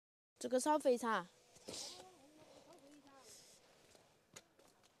这个烧肥肠，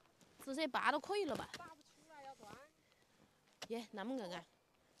直接拔都可以了吧？耶，那么硬啊！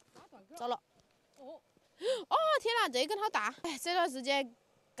糟了！哦天哪，这根好大！哎，这段时间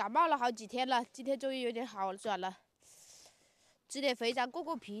感冒了好几天了，今天终于有点好转了。吃点肥肠过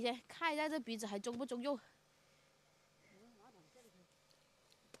过皮先，看一下这鼻子还中不中用。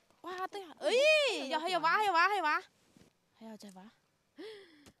哇，对啊，哎，还要挖，还要挖，还要挖，还要再挖，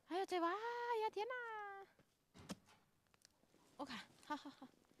还要再挖呀！天哪！我看，好。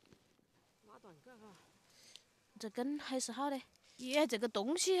挖断个哈。这根还是好的。耶，这个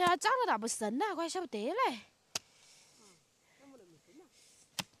东西啊，长得大不深呐，快晓不得嘞。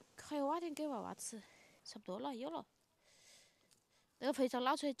还要挖点给娃娃吃，差不多了，有了。那个肥肠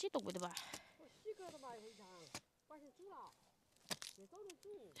捞出来解冻的吧？我洗过了嘛，肥肠，把先煮了，别早点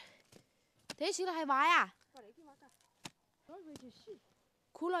煮。得行了还挖呀？把那个挖干，拿回去洗。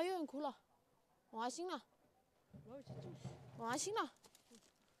哭了，有人哭了，娃醒了，拿回去煮。娃醒了，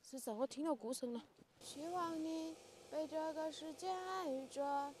是不是？我听到哭声了。希望你被这个世界爱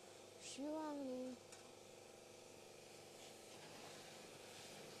着，希望你。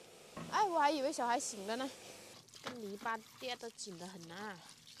哎，我还以为小孩醒了呢，跟泥巴垫得紧得很呐。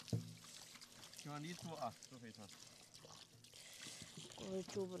希望你煮啊，煮肥肠。我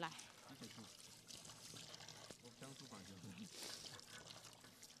煮不来。你去煮。我不想煮饭就。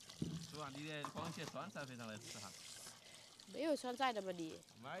煮啊，你的光些酸菜肥肠来吃哈。没有酸菜的吧你？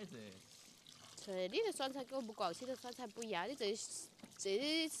买噻。这里的酸菜跟我们广西的酸菜不一样，你这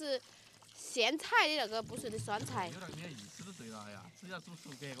是咸菜的那个，不是的酸菜。有那个意思就对了呀，只要煮熟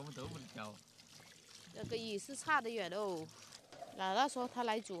格，我们都不挑。那个意思差得远喽。姥姥说她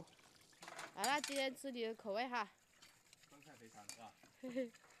来煮，姥姥今天吃你的口味哈。酸菜肥肠是吧？我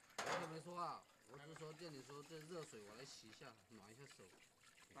也没说啊，我只说店里说这热水我来洗一下，暖一下手。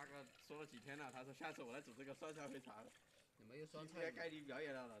大哥说了几天了，他说下次我来煮这个酸菜肥肠。你没有酸菜。今天该你表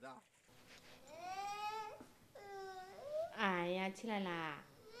演了，老大。哎呀，起来啦！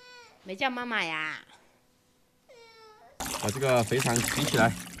没叫妈妈呀？把这个肥肠提起来。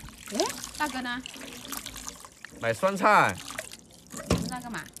哎，大哥呢？买酸菜。煮那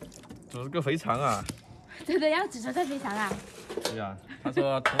干嘛？煮这个肥肠啊。真的要煮酸菜肥肠啊？对呀，他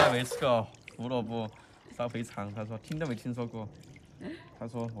说从来没吃过胡萝卜烧肥肠，他说听都没听说过。他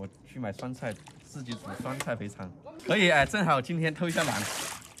说我去买酸菜，自己煮酸菜肥肠。可以哎，正好今天偷一下懒，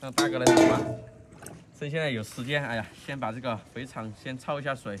让大哥来煮吧。趁现在有时间，哎呀，先把这个肥肠先焯一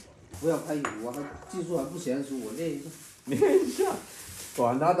下水。不要拍我还技术还不娴熟，我练一下。练一下，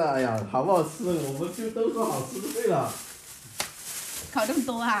管他的，哎呀，好不好吃，我们就都说好吃就对了。烤这么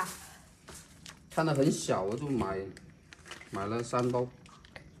多啊？看得很小，我就买了3包。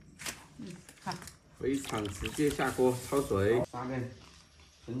好。肥肠直接下锅焯水，下面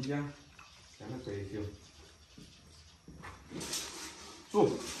生姜，加个水酒。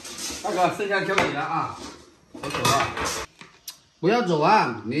煮，大哥，剩下交给你了啊，我走了。不要走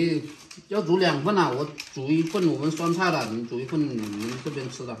啊！你要煮2份啊，我煮1份我们酸菜的，你煮1份你们这边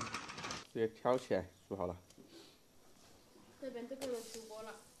吃的。直接挑起来，煮好了。这边这个都出锅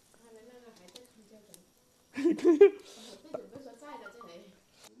了，看来那个还在看标准。这有个酸菜的这里。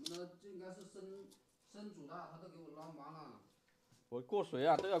我们的这应该是生煮的，他都给我捞完了。我过水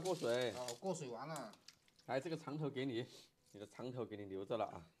啊，都要过水。哦，过水完了。来，这个肠头给你，你的肠头给你留着了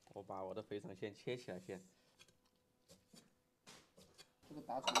啊。我把我的肥肠先切起来先。这个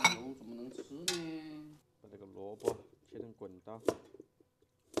大肠油怎么能吃呢？把这个萝卜切成滚刀。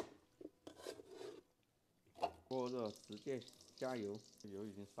锅热，直接加油，油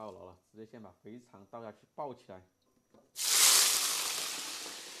已经烧了了，直接先把肥肠倒下去爆起来。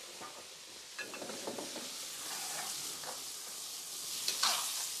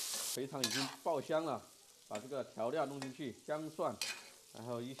肥肠已经爆香了，把这个调料弄进去，姜蒜，然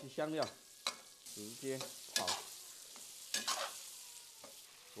后一些香料，直接炒。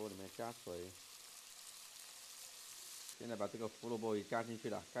锅里面加水，现在把这个胡萝卜也加进去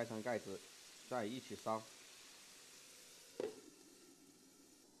了，盖上盖子，再一起烧。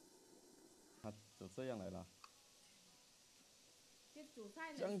它就这样来了。跟煮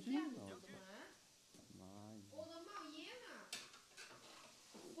菜的将军，妈呀！我都冒烟了，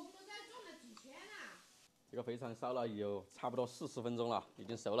风都在转了几圈了。这个肥肠烧了有差不多40分钟了，已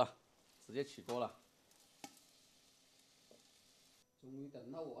经熟了，直接起锅了。终于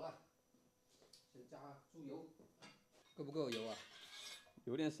等到我了，先加猪油，够不够油啊？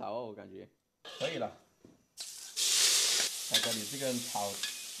有点少哦，我感觉。可以了。大哥，你这个人炒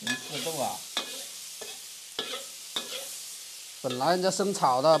能吃得动啊？本来人家生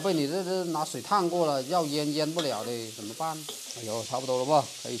炒的，被你这拿水烫过了，要腌不了的，怎么办？哎呦，差不多了吧，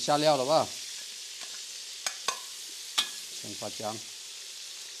可以下料了吧？先发姜、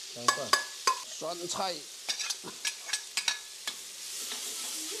姜蒜、酸菜。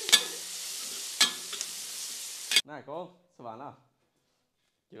来，哥，吃完了，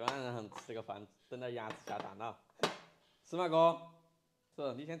今晚上吃个饭，等到牙齿下蛋了。吃嘛，哥？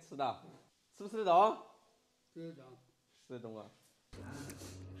是，你先吃的，吃不吃得动？吃得动。吃得动啊。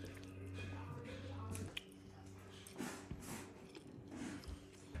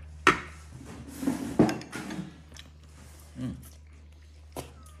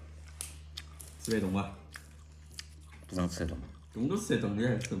吃得动吗？不能吃得动，动都吃得动，你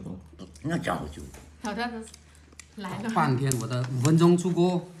还吃得动？那讲究。好的，来了。半天我的5分钟出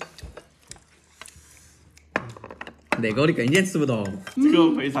锅。那个你更加吃不动，这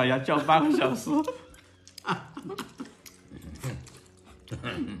个肥肠要嚼半个小时。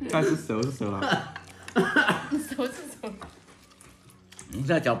但是瘦是瘦了，瘦是瘦。你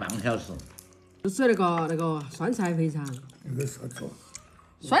只要嚼半个小时。就是那个酸菜肥肠，那个说错。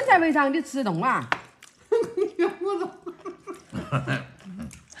酸菜肥肠你吃得动吗？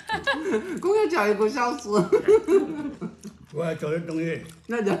我要嚼1个小时。我要嚼点东西。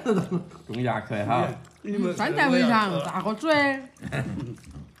那嚼得动。用牙口哈。酸菜肥肠大个嘴，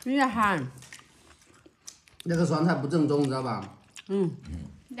有点咸。那个酸菜不正宗，你知道吧？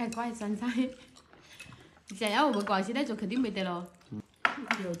你还挂酸菜？现在要我们广西来做肯定没得了。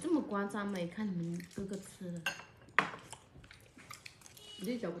有这么夸张没？看你们哥哥吃的。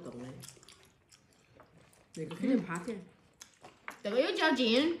你嚼不动嘞，那个肯定趴起。这个有嚼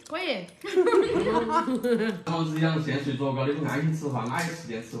劲，可以。我是养现睡着觉，你不安心吃饭，哪有时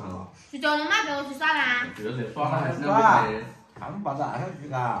间吃饭了？睡着了嘛，陪我去耍啦。就是耍了还是两杯的。他们把啥上去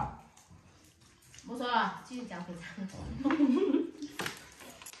嘎？不说了，继续讲肥肠。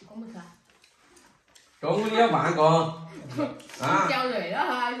公不吃啊？中午你要办公。啊？掉泪了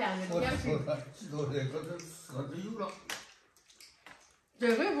哈，像个表情。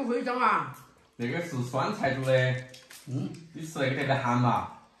这个也不会讲啊。那个是酸菜煮的。你吃那个特别咸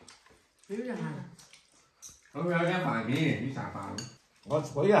吧？有点咸。我回来点饭给你，你下饭。我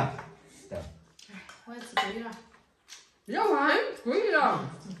吃贵了。我要吃贵了。要饭贵了。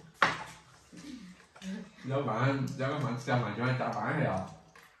要饭吃完今晚加班还要。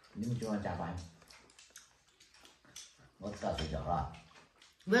你们今晚加班？我吃了睡觉了。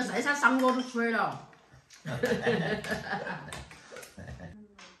不要晒下嗓子都水了。